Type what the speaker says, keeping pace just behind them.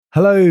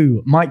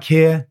Hello, Mike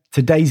here.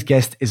 Today's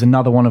guest is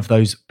another one of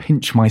those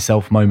pinch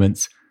myself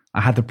moments.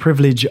 I had the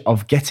privilege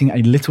of getting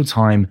a little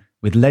time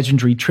with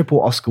legendary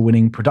triple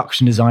Oscar-winning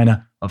production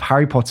designer of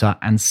Harry Potter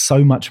and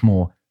so much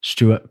more,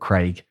 Stuart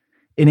Craig.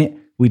 In it,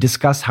 we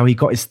discuss how he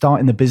got his start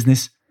in the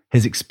business,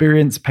 his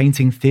experience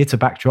painting theatre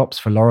backdrops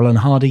for Laurel and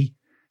Hardy,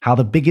 how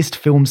the biggest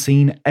film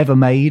scene ever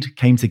made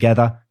came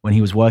together when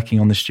he was working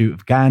on The Shoot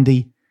of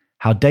Gandhi,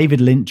 how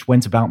David Lynch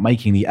went about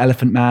making The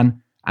Elephant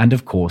Man, and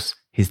of course,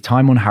 his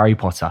time on Harry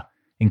Potter,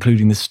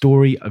 including the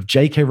story of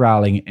J.K.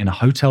 Rowling in a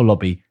hotel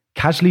lobby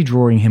casually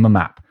drawing him a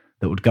map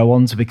that would go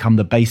on to become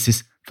the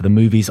basis for the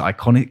movie's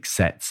iconic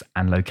sets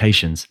and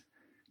locations.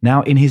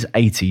 Now in his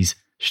 80s,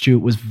 Stuart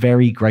was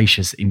very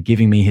gracious in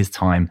giving me his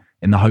time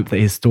in the hope that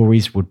his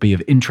stories would be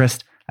of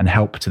interest and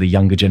help to the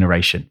younger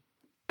generation.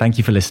 Thank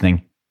you for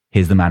listening.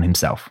 Here's the man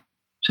himself.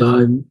 So I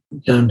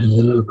went down to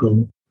the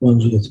local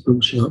Wandsworth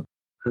bookshop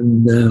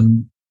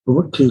and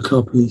bought 2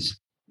 copies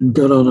and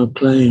got on a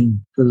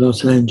plane to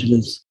Los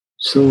Angeles.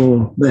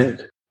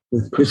 Met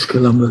with Chris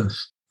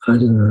Columbus, I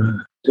don't know,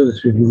 2 or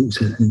 3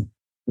 weeks, I think.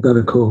 I got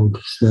a call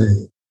to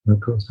say, of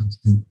course, I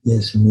said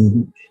yes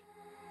immediately.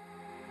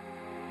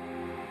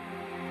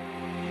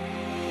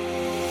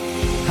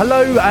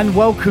 Hello and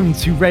welcome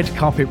to Red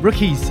Carpet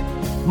Rookies.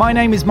 My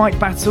name is Mike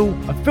Battle,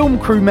 a film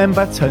crew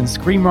member turned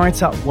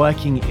screenwriter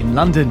working in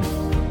London.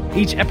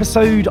 Each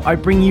episode, I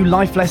bring you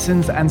life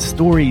lessons and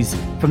stories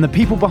from the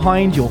people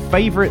behind your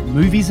favourite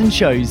movies and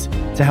shows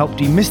to help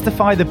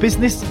demystify the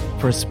business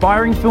for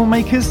aspiring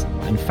filmmakers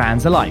and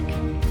fans alike.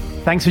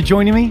 Thanks for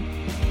joining me.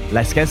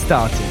 Let's get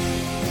started.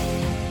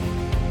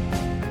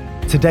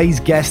 Today's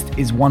guest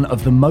is one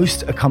of the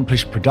most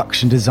accomplished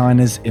production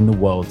designers in the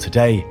world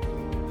today.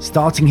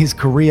 Starting his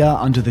career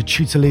under the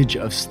tutelage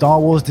of Star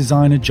Wars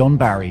designer John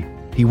Barry,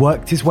 he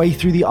worked his way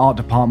through the art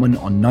department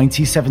on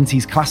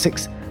 1970s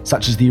classics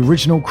such as the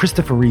original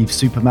Christopher Reeve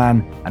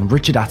Superman and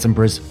Richard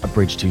Attenborough's A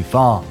Bridge Too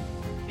Far.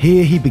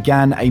 Here he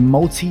began a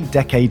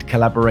multi-decade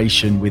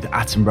collaboration with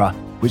Attenborough,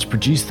 which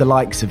produced the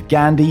likes of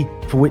Gandhi,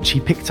 for which he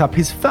picked up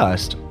his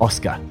first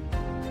Oscar.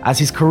 As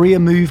his career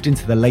moved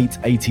into the late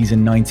 80s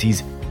and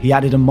 90s, he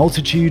added a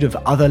multitude of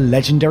other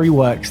legendary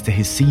works to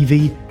his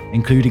CV,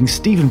 including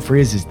Stephen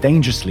Frears'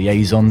 Dangerous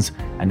Liaisons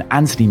and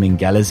Anthony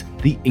Minghella's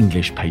The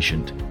English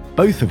Patient,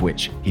 both of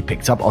which he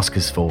picked up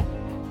Oscars for.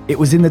 It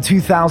was in the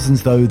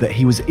 2000s, though, that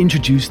he was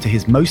introduced to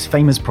his most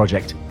famous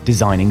project,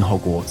 designing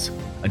Hogwarts,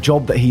 a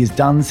job that he has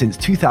done since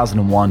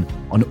 2001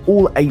 on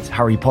all 8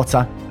 Harry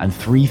Potter and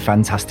 3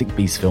 Fantastic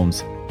Beasts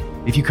films.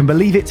 If you can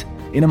believe it,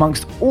 in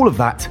amongst all of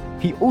that,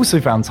 he also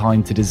found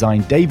time to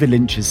design David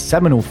Lynch's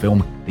seminal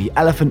film, The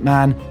Elephant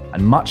Man,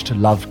 and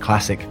much-loved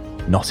classic,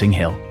 Notting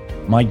Hill.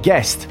 My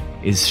guest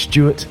is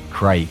Stuart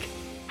Craig.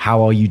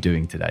 How are you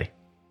doing today?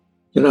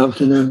 Good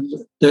afternoon.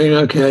 Doing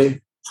okay.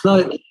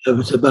 Slightly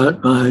nervous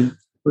about my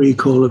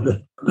recall of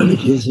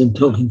abilities in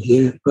talking to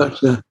you, but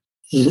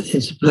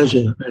it's a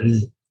pleasure,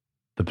 really.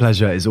 The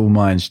pleasure is all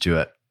mine,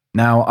 Stuart.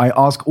 Now, I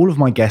ask all of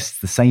my guests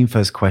the same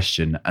first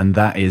question, and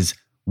that is,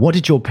 what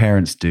did your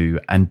parents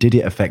do, and did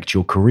it affect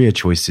your career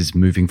choices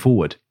moving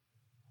forward?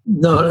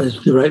 Not as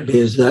directly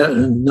as that,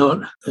 and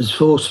not as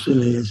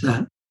forcefully as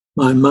that.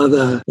 My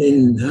mother,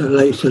 in her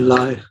later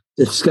life,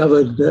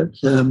 discovered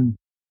that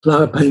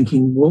flower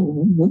painting,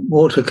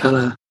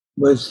 watercolour,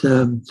 was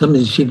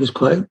something she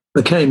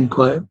became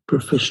quite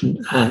proficient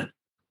at.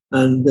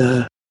 And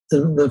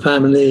the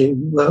family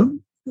were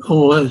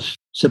almost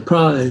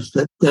surprised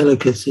at the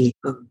delicacy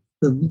of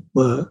the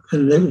work.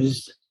 And it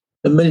was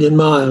a million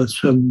miles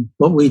from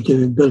what we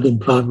do in building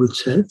plywood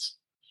sets.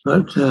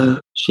 But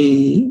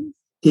she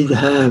did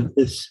have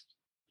this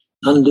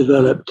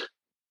undeveloped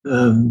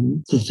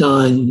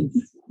design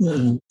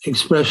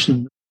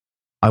expression.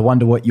 I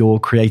wonder what your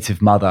creative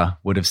mother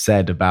would have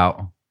said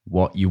about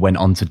what you went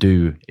on to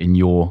do in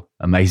your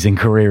amazing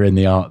career in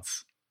the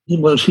arts.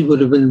 Well, she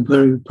would have been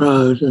very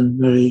proud and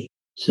very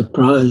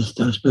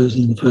surprised, I suppose,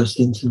 in the first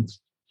instance,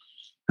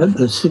 at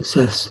the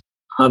success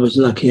I was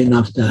lucky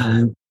enough to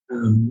have.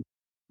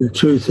 The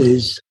truth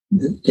is,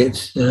 it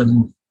gets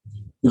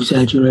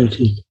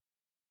exaggerated.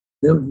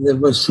 There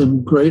was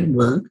some great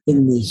work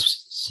in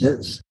these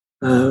sets.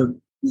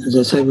 As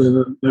I say, we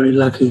were very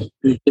lucky to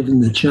be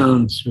given the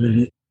chance,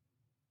 really.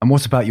 And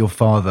what about your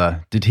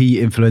father? Did he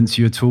influence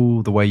you at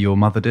all the way your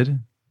mother did?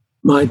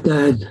 My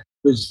dad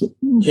was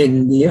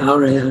in the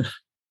RAF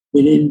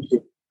in India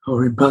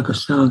or in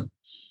Pakistan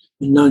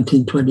in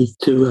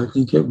 1922, I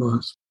think it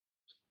was.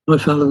 My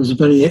father was a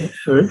very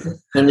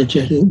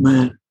energetic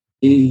man.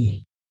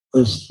 He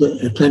was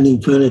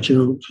attending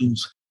furniture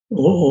auctions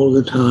all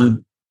the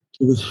time.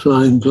 He was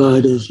flying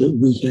gliders at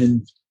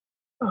weekends.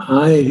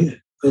 I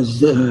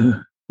was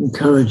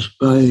encouraged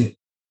by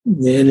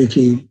the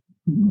energy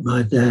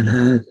my dad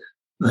had.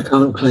 I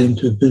can't claim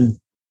to have been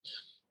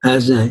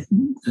as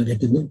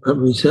academic, but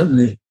we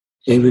certainly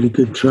gave it a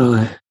good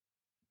try.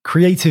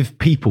 Creative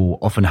people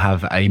often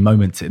have a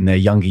moment in their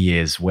younger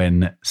years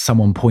when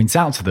someone points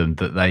out to them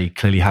that they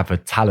clearly have a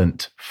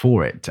talent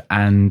for it.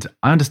 And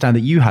I understand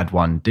that you had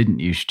one, didn't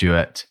you,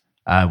 Stuart,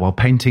 while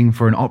painting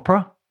for an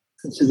opera?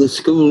 So the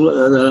school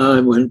that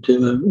I went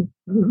to,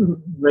 a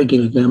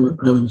regular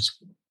grammar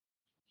school,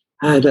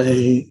 had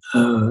a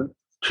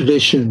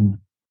tradition.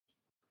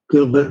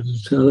 Gilbert and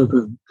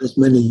Sullivan, as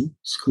many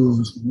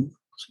schools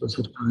at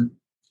the time.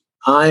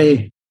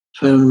 I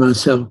found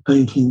myself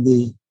painting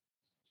the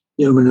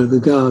Yeoman of the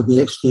Guard,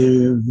 the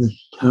exterior of the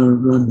Tower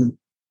of London.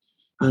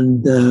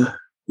 And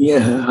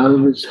I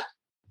was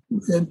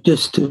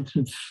just to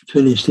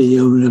finish the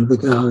Yeoman of the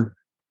Guard,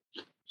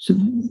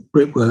 some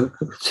brickwork,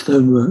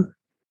 stonework.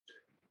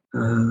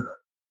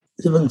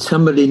 When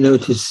somebody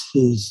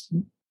notices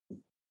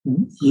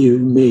you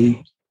and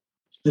me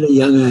at a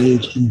young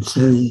age and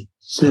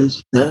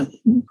says that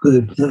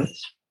good,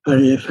 that's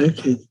very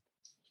effective,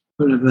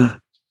 whatever.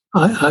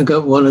 I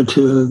got one or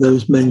two of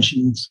those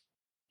mentions,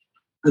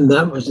 and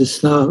that was the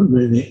start,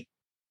 really.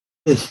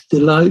 It's a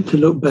delight to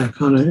look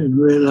back on it and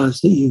realise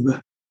that you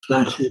were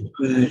flattered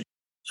where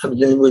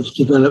it was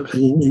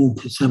developing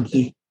into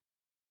something.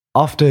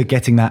 After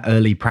getting that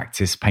early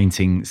practice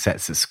painting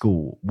sets at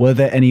school, were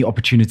there any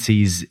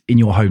opportunities in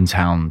your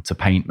hometown to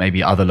paint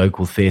maybe other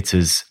local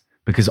theatres?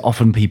 Because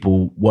often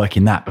people work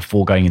in that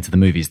before going into the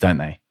movies, don't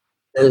they?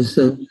 There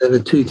are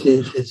two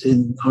theatres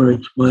in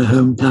Norwich, my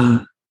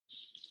hometown.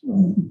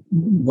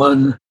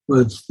 One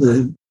was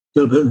the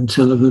Gilbert and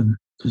Sullivan,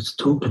 just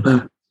talked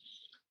about.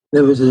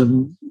 There was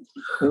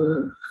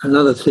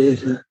another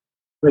theatre,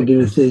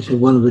 regular theatre,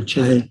 one of a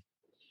chain.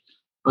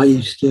 I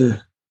used to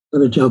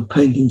have a job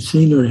painting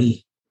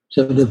scenery,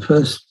 so the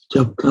first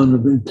job can't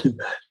have been too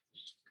bad.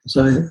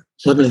 So I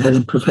suddenly had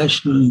a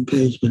professional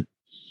engagement.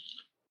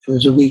 It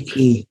was a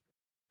weekly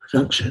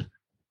production.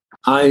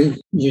 I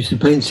used to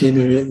paint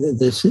scenery at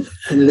this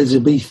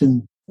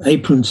Elizabethan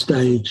apron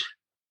stage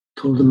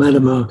called the Manor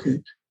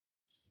Market.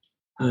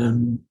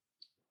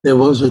 There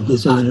was a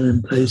designer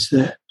in place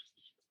there,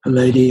 a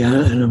lady,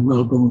 Anna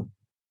Wellborn,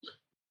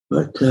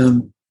 but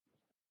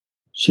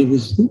she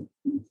was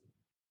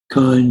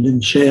kind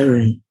and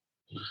sharing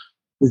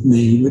with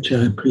me, which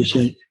I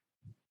appreciate.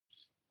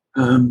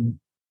 In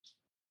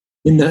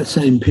that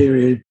same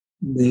period,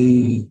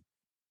 the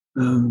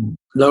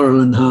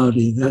Laurel and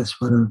Hardy, that's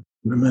what I'm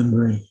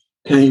remembering,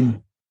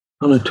 came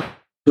on a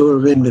tour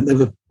of England. They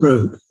were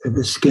broke, they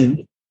were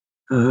skint.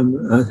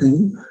 I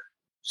think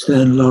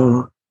Stan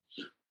Laurel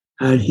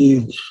had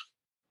huge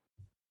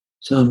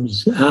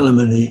sums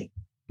alimony.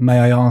 May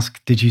I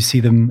ask, did you see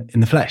them in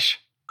the flesh?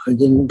 I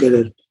didn't get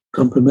a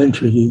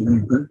complimentary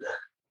evening,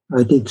 but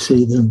I did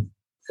see them.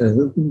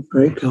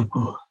 Great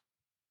couple.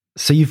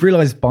 So you've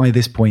realised by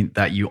this point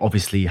that you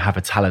obviously have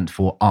a talent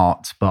for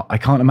art, but I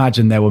can't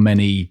imagine there were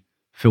many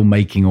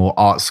filmmaking or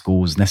art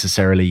schools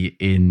necessarily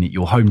in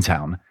your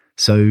hometown.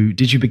 So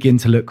did you begin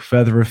to look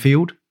further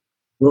afield?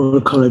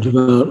 Royal College of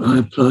Art I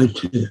applied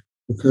to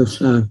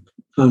because I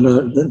found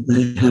out that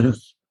they had a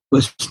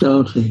West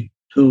Dartley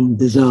film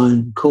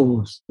design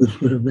course,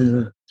 which would have been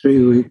a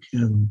 3-week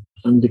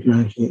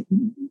undergraduate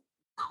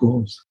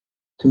course.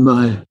 To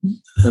my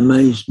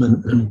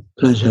amazement and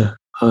pleasure,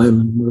 I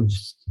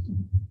was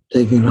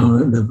taken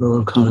on at the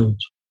Royal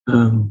College.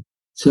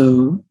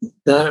 So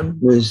that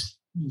was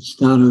the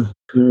start of a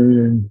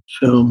career in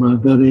film. I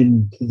got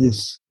into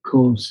this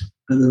course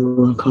at the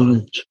Royal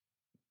College.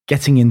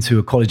 Getting into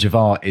a College of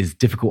Art is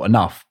difficult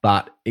enough,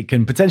 but it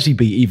can potentially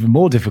be even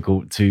more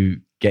difficult to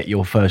get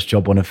your first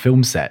job on a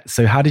film set.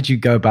 So how did you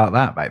go about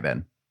that back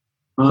then?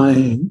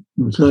 I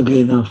was lucky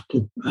enough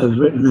to have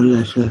written a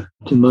letter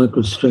to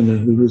Michael Stringer,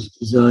 who was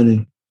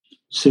designing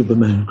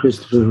Superman,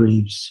 Christopher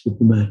Reeve's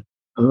Superman.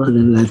 I wrote a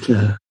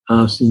letter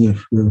asking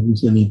if there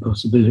was any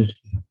possibility.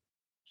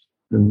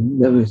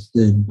 And that was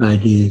the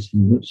bad years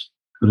in which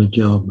I got a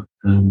job,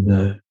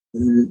 and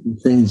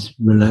things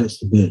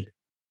relaxed a bit.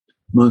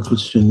 Michael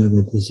Stringer,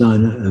 the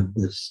designer of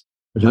this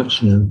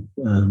production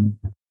of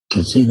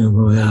Casino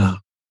Royale,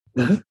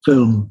 that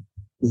film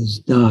is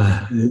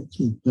dire.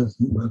 It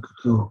doesn't work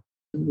at all.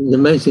 It's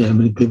amazing how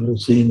many people have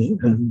seen it,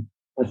 and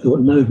I thought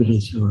nobody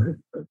saw it.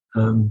 But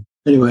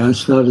anyway, I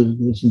started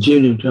as a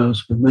junior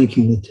draftsman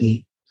making the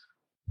tea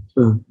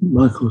for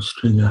Michael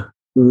Stringer,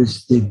 who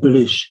was the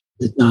British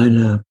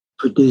designer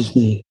for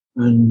Disney,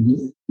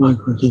 and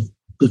Michael did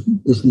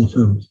Disney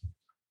films.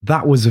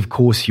 That was, of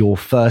course, your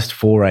first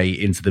foray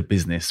into the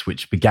business,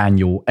 which began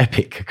your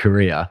epic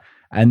career.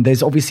 And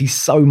there's obviously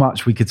so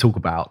much we could talk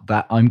about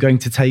that I'm going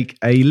to take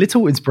a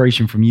little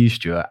inspiration from you,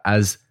 Stuart,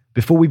 as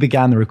before we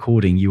began the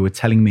recording, you were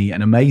telling me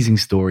an amazing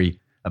story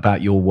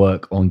about your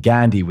work on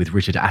Gandhi with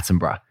Richard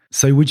Attenborough.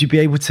 So would you be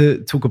able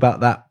to talk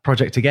about that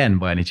project again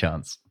by any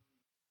chance?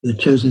 The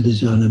chosen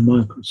designer,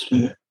 Michael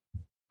Stringer,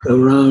 go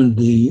around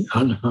the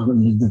art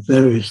department and the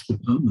various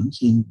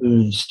departments in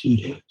various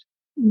studios,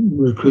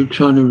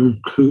 trying to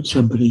recruit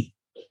somebody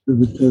who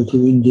would go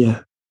to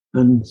India.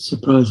 And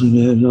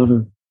surprisingly, a lot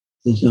of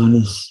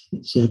designers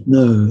said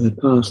no, they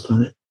passed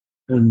on it.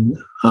 And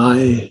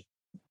I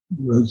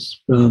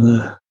was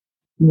rather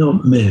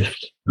not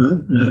miffed,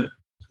 but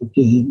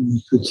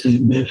you could say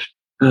miffed.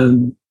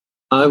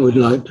 I would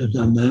like to have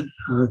done that.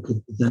 I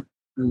could do that.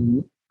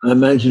 I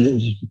imagine it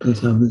was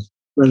because I was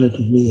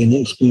relatively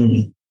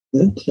inexperienced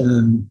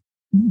that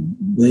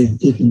they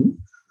didn't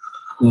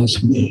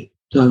ask me.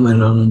 So I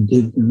went on and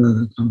did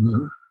another couple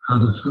of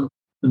other films.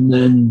 And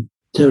then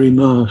Terry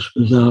Marsh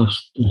was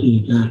asked to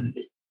do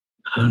Gandhi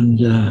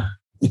and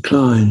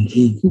declined.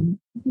 He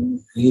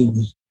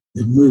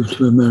had moved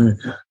to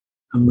America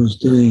and was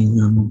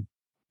doing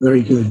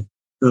very good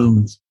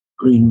films,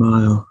 Green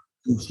Mile,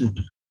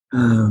 etc.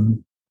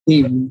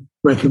 He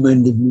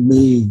recommended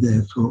me,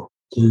 therefore,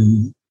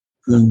 to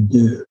go and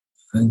do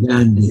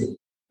Gandhi.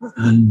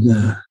 And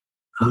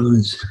I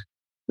was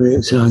very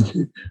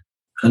excited,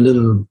 a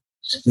little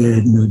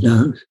scared, no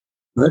doubt.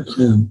 But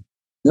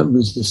that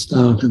was the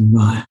start of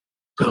my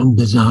film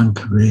design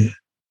career.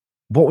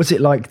 What was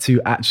it like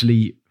to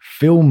actually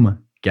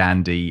film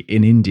Gandhi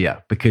in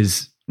India?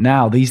 Because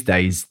now, these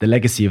days, the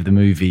legacy of the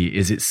movie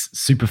is it's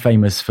super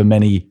famous for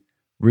many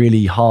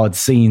really hard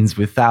scenes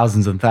with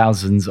thousands and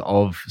thousands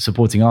of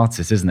supporting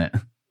artists, isn't it?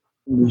 It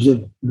was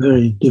a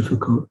very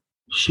difficult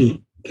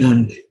shoot,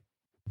 Gandhi.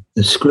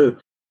 The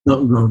script,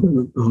 not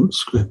Robert Bolt's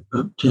script,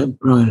 but Jack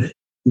Briley,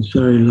 was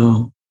very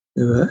long.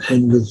 There were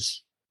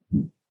endless,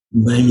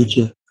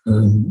 major,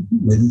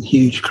 with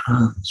huge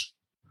crowds,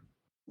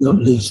 not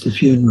least the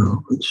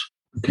funeral, which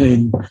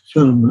became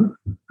film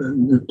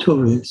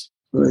notorious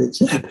for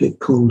its epic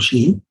call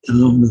sheet, the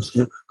longest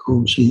ever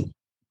call sheet.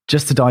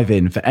 Just to dive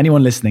in, for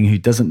anyone listening who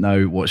doesn't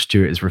know what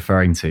Stuart is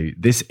referring to,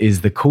 this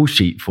is the call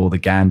sheet for the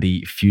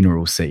Gandhi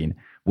funeral scene,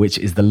 which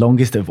is the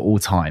longest of all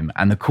time.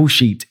 And the call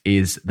sheet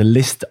is the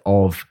list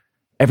of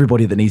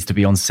everybody that needs to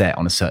be on set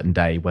on a certain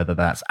day, whether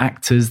that's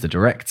actors, the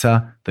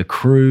director, the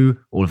crew,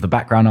 all of the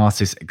background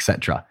artists,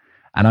 etc.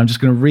 And I'm just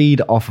going to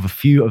read off of a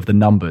few of the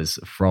numbers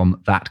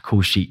from that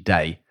call sheet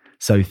day.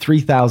 So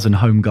 3,000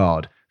 Home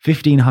Guard,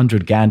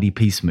 1,500 Gandhi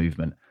Peace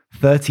Movement,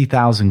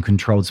 30,000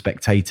 controlled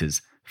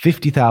spectators,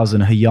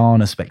 50,000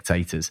 Haryana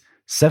spectators,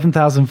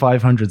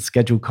 7,500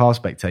 scheduled car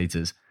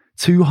spectators,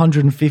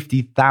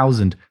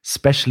 250,000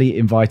 specially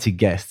invited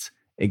guests,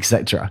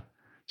 etc.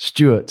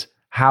 Stuart,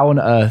 how on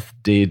earth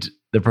did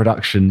the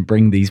production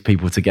bring these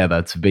people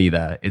together to be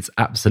there? It's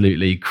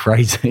absolutely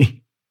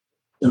crazy.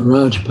 The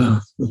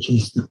Rajpath, which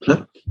is the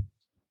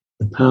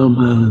Pall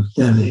Mall of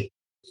Delhi,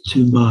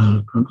 2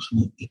 miles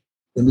approximately.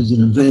 There was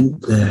an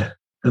event there,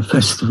 a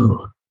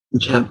festival,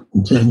 which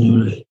happens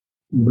annually.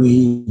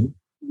 We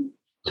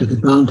took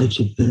advantage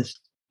of this,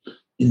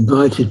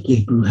 invited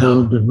people,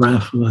 held a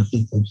raffle, I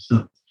think, of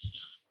some,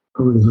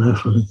 probably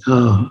raffled a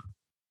car,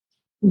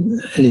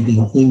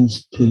 anything,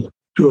 things to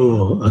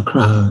draw a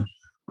crowd,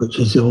 which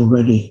is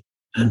already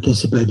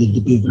anticipated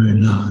to be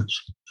very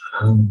large.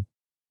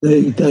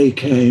 They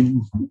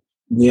came,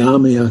 the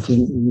army, I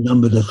think,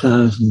 numbered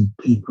 1,000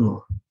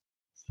 people.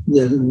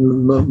 Yeah,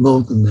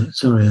 more than that,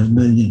 sorry, 1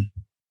 million,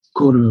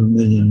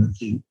 250,000, I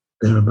think,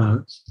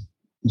 thereabouts,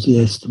 is the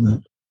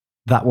estimate.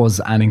 That was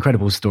an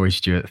incredible story,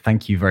 Stuart.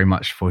 Thank you very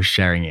much for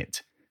sharing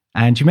it.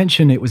 And you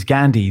mentioned it was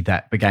Gandhi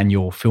that began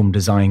your film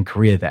design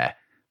career there.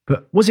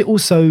 But was it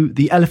also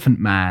The Elephant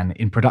Man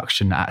in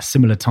production at a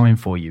similar time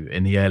for you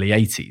in the early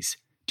 80s?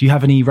 Do you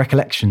have any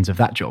recollections of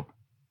that job?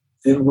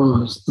 It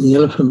was. The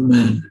Elephant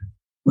Man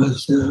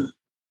was,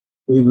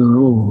 we were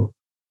all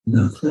in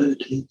our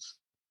 30s.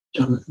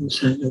 Jonathan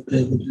Sanger,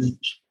 David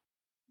Lynch,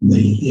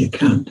 me, the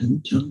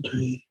accountant, John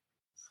Tree,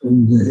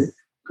 and the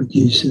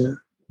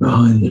producer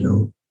behind it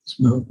all,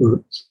 Mel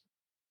Brooks.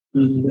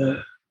 And it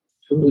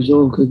was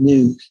all good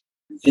news.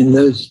 In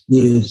those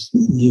years,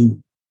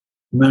 new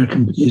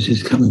American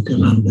producers coming to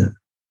London,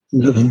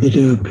 looking to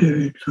do a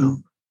period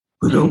film,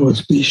 would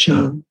always be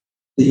shown,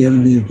 the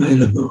only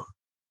available.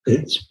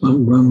 It's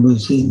one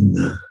was in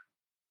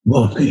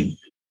Wapping,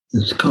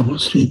 there's cobble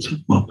streets of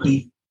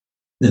Wapping.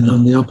 Then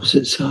on the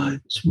opposite side,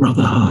 it's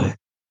rather high.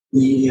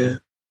 We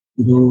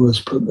would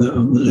always put that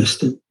on the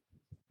list of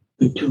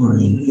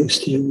Victorian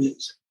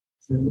exteriors.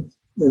 It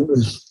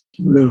was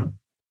a real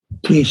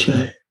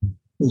cliche.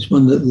 It's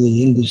one that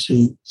the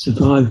industry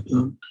survived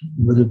on. It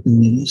would have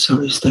been in a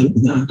sorry state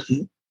without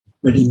it.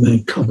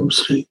 Ready-made cobble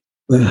street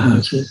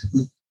warehouses.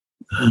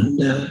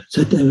 And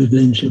so David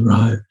Lynch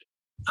arrived,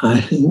 I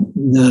think,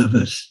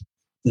 nervous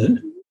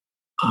that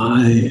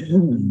I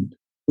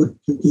would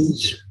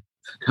produce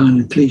a kind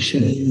of cliche,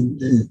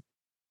 and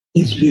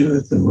his view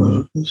of the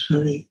world was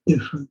very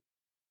different.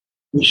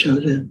 We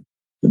showed him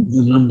the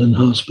London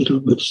hospital,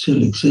 which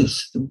still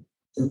exists, the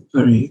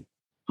very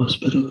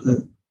hospital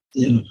that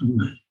the Elephant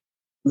Man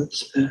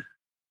was there.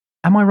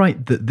 Am I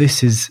right that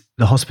this is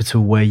the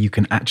hospital where you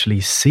can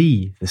actually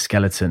see the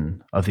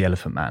skeleton of the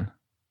Elephant Man?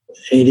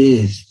 It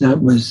is.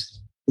 That was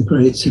the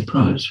great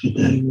surprise for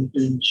David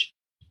Lynch.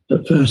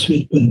 At first,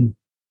 we'd been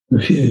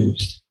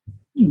refused.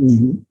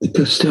 The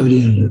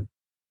custodian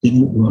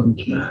didn't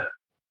want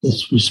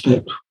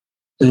disrespect.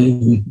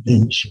 David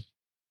Lynch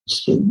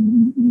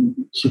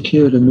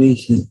secured a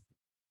meeting.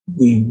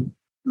 We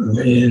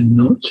were here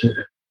not to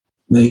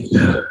make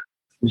a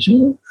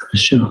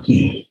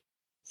shocking,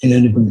 in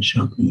any way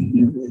shocking,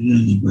 in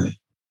any way,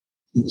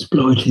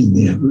 exploiting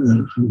the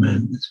Elephant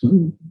Man. That's what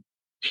the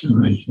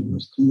curation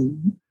was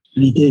doing.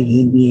 And he did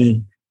in the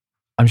end.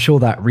 I'm sure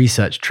that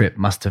research trip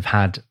must have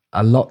had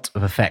a lot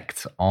of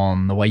effect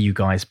on the way you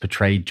guys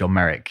portrayed John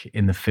Merrick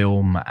in the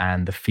film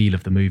and the feel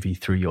of the movie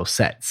through your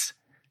sets.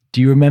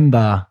 Do you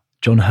remember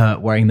John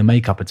Hurt wearing the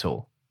makeup at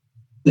all?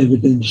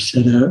 David Lynch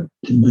set out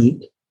to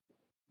make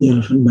the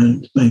Elephant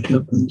Man's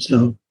makeup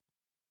himself,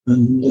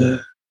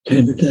 and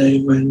came a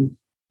day when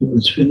it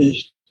was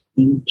finished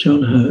and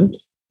John Hurt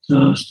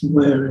was asked to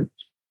wear it.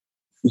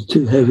 It was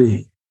too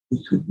heavy.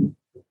 He couldn't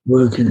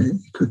work in it.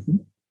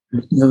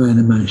 There was no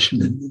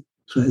animation in the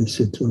face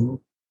at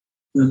all.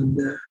 And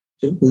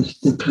it was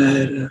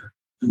declared a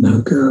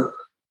no-go.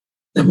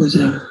 There was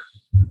a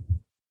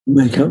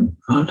makeup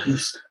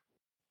artist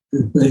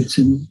who made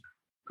some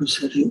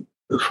prosthetic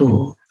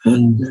before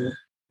and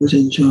was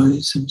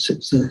enjoying some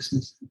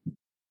successes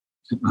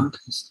as an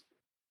artist.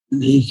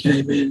 And he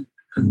came in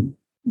and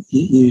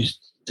he used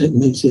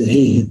techniques that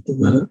he had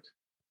developed,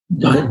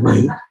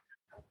 lightweight,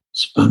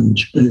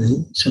 sponge, but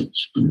such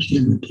spongy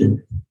material.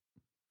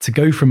 To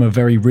go from a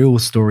very real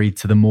story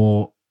to the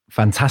more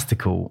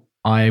fantastical,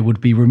 I would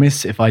be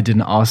remiss if I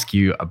didn't ask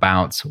you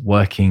about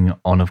working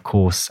on, of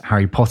course,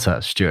 Harry Potter,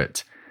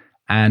 Stuart.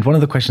 And one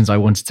of the questions I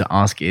wanted to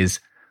ask is,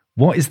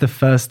 what is the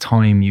first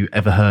time you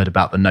ever heard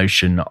about the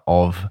notion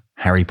of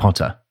Harry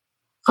Potter?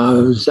 I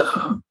was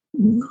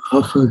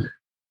offered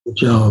a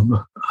job.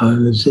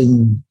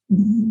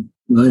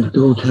 My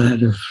daughter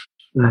had a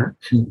flat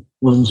in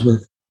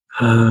Wandsworth.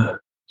 I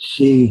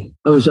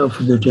was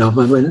offered a job.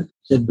 I went,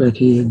 said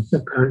Betty, and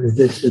apparently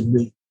this had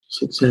been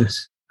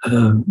success.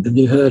 Have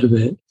you heard of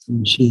it?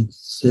 And she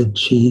said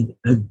she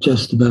had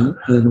just about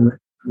heard of it.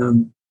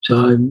 So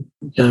I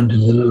went down to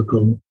the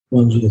local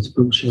Wandsworth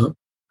bookshop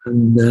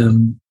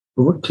and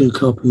bought 2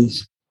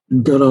 copies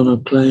and got on a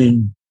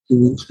plane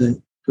 2 weeks later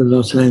to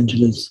Los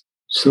Angeles.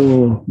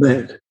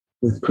 Met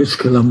with Chris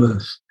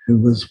Columbus, who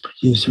was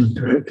producer and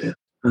director,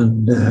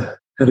 and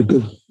had a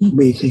good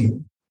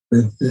meeting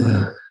with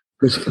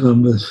Chris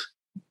Columbus.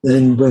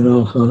 Then went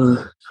off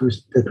I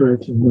was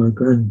decorating my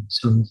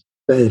grandson's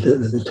bed at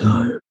the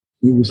time.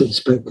 He was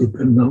expected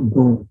but not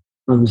born.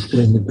 I was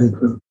doing the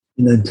bedroom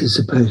in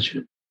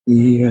anticipation.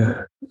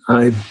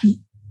 I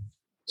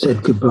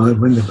said goodbye,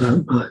 went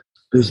about my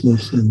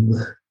business and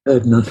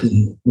heard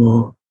nothing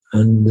more.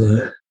 And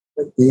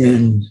at the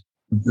end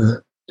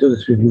of 2 or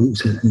 3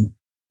 weeks, I think,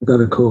 I got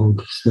a call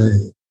to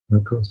say,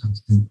 of course, I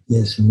was saying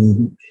yes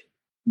immediately.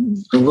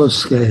 I was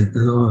scared,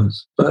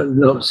 but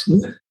not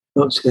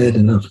scared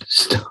enough to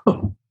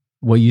stop.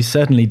 Well, you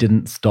certainly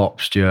didn't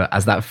stop, Stuart,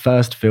 as that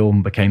first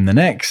film became the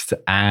next,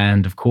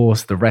 and of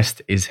course, the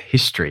rest is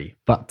history.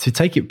 But to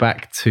take it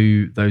back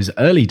to those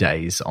early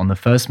days on the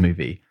first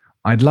movie,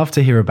 I'd love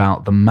to hear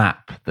about the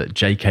map that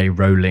J.K.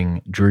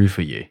 Rowling drew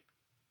for you.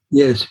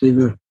 Yes, we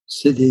were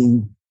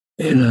sitting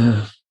in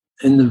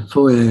the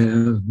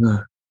foyer of,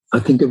 I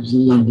think it was a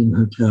London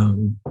hotel,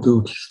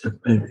 Dorchester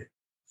maybe.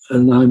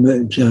 And I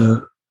met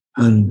Jo,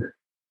 and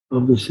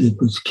obviously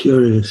was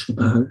curious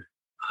about it.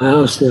 I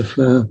asked her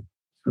for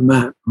a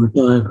map or a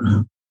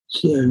diagram.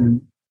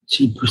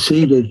 She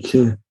proceeded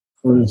to,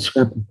 on a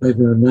scrap of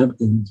paper and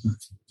napkins,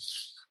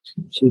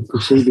 she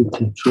proceeded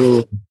to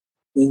draw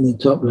in the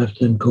top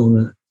left-hand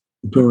corner,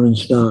 the drawing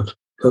start,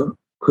 got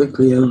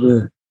quickly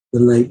over the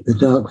lake, the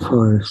dark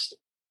forest,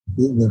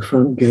 the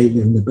front gate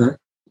in the back,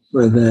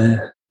 where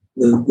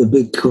the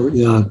big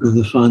courtyard where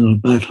the final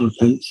battle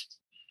takes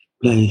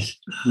place.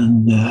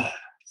 And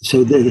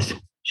so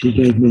she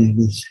gave me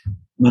this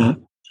map,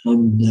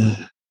 and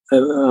I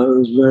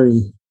was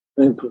very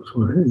thankful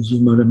for it, as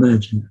you might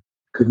imagine.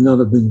 Could not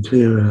have been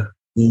clearer,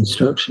 the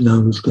instruction I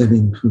was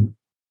getting from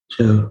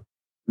Jo.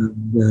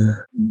 And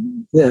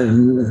there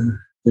are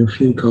a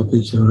few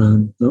copies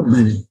around, not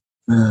many.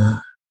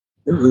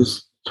 It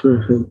was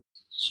terrific.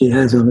 She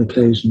has on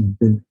occasion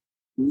been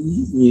a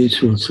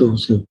useful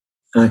source of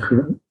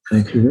accurate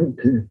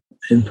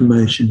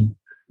information,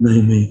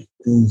 namely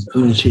things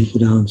only she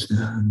could answer.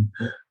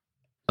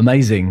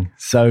 Amazing.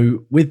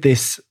 So with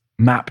this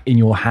map in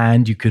your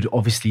hand, you could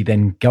obviously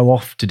then go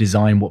off to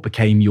design what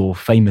became your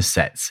famous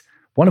sets,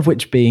 one of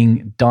which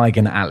being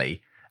Diagon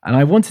Alley. And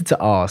I wanted to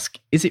ask,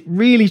 is it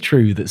really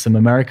true that some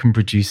American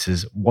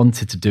producers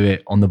wanted to do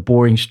it on the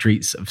boring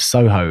streets of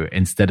Soho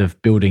instead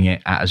of building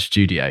it at a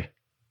studio?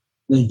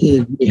 They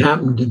did. We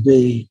happened to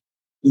be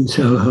in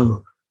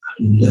Soho,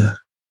 and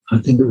I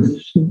think it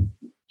was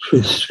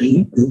Frith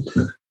Street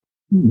that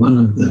one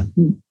of the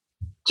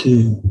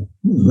 2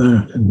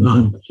 American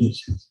line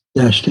producers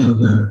dashed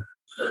over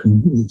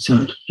and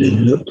excitedly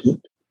looked at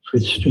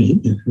Frith Street,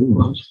 if it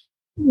was,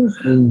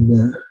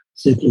 and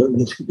said, look,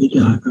 this could be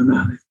Diagon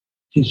Alley.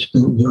 You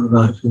spent your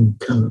life in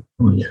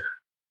California.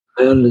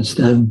 I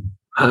understand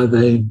why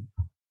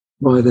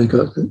they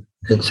got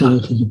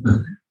excited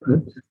about it, but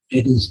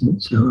it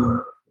isn't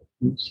so.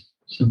 It's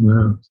somewhere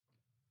else.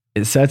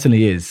 It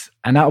certainly is.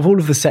 And out of all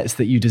of the sets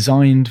that you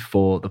designed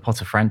for the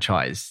Potter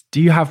franchise,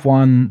 do you have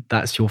one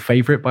that's your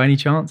favourite by any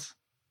chance?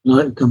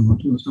 Like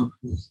Dumbledore's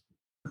office.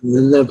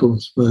 The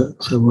levels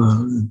worked so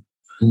well,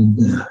 and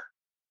the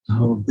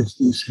whole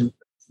business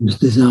was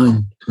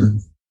designed for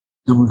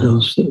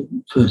Dumbledore's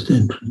first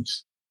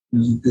entrance.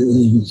 You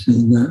can see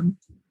that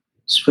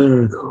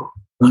spherical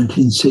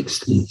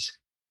 1960s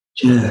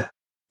chair.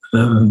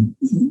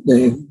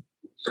 They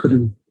could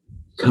have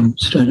come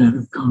straight out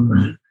of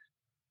Conrad.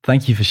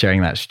 Thank you for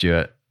sharing that,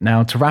 Stuart.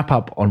 Now, to wrap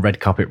up on Red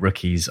Carpet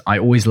Rookies, I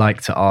always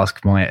like to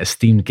ask my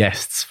esteemed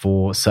guests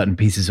for certain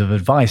pieces of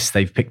advice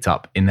they've picked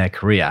up in their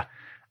career.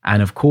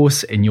 And of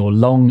course, in your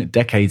long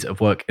decades of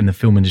work in the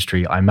film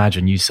industry, I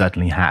imagine you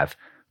certainly have.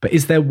 But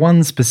is there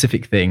one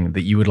specific thing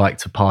that you would like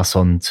to pass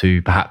on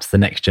to perhaps the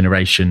next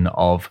generation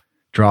of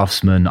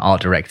draftsmen,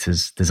 art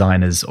directors,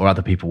 designers, or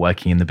other people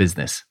working in the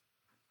business?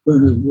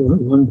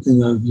 One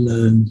thing I've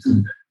learned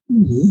and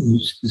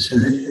used to say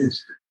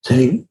is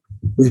take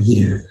with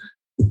you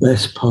the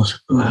best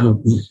possible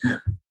help you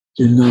can.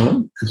 Do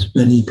not, as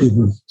many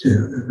people do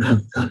and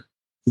have done,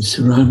 is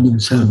surround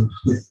themselves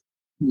with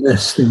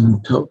less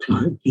than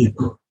top-flight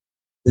people.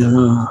 There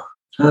are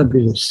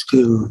fabulous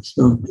skills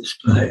on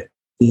display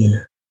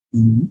here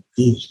in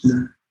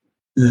Eastern,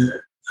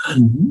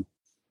 and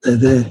they're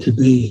there to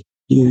be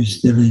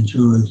used and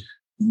enjoyed.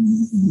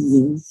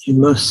 You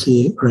must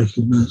see it,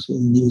 recognise it,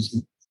 and use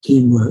it.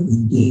 Teamwork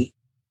indeed.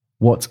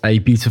 What a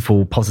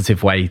beautiful,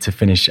 positive way to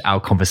finish our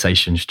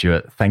conversation,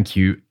 Stuart. Thank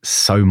you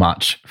so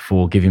much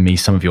for giving me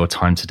some of your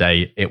time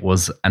today. It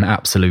was an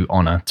absolute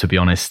honour, to be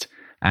honest.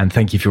 And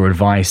thank you for your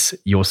advice,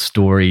 your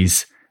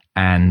stories,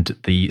 and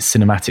the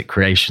cinematic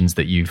creations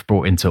that you've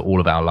brought into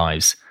all of our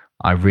lives.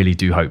 I really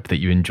do hope that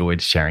you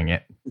enjoyed sharing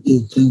it.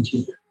 Thank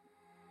you.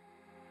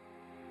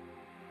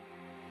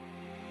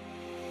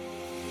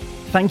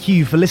 Thank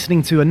you for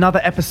listening to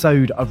another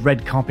episode of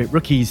Red Carpet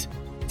Rookies.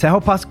 To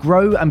help us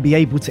grow and be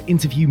able to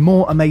interview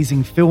more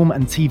amazing film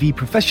and TV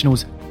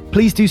professionals,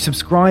 please do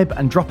subscribe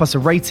and drop us a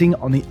rating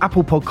on the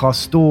Apple Podcast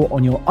Store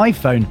on your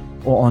iPhone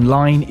or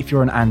online if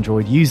you're an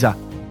Android user.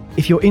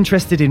 If you're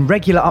interested in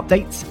regular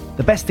updates,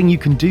 the best thing you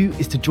can do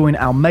is to join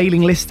our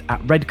mailing list at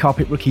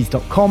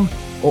redcarpetrookies.com,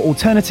 or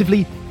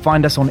alternatively,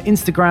 find us on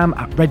Instagram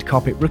at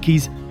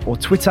redcarpetrookies or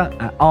Twitter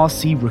at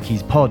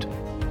rcrookiespod.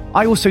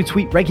 I also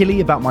tweet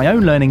regularly about my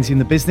own learnings in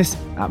the business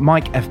at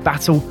Mike F.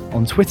 Battle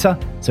on Twitter,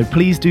 so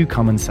please do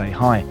come and say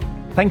hi.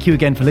 Thank you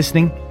again for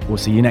listening. We'll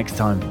see you next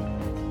time.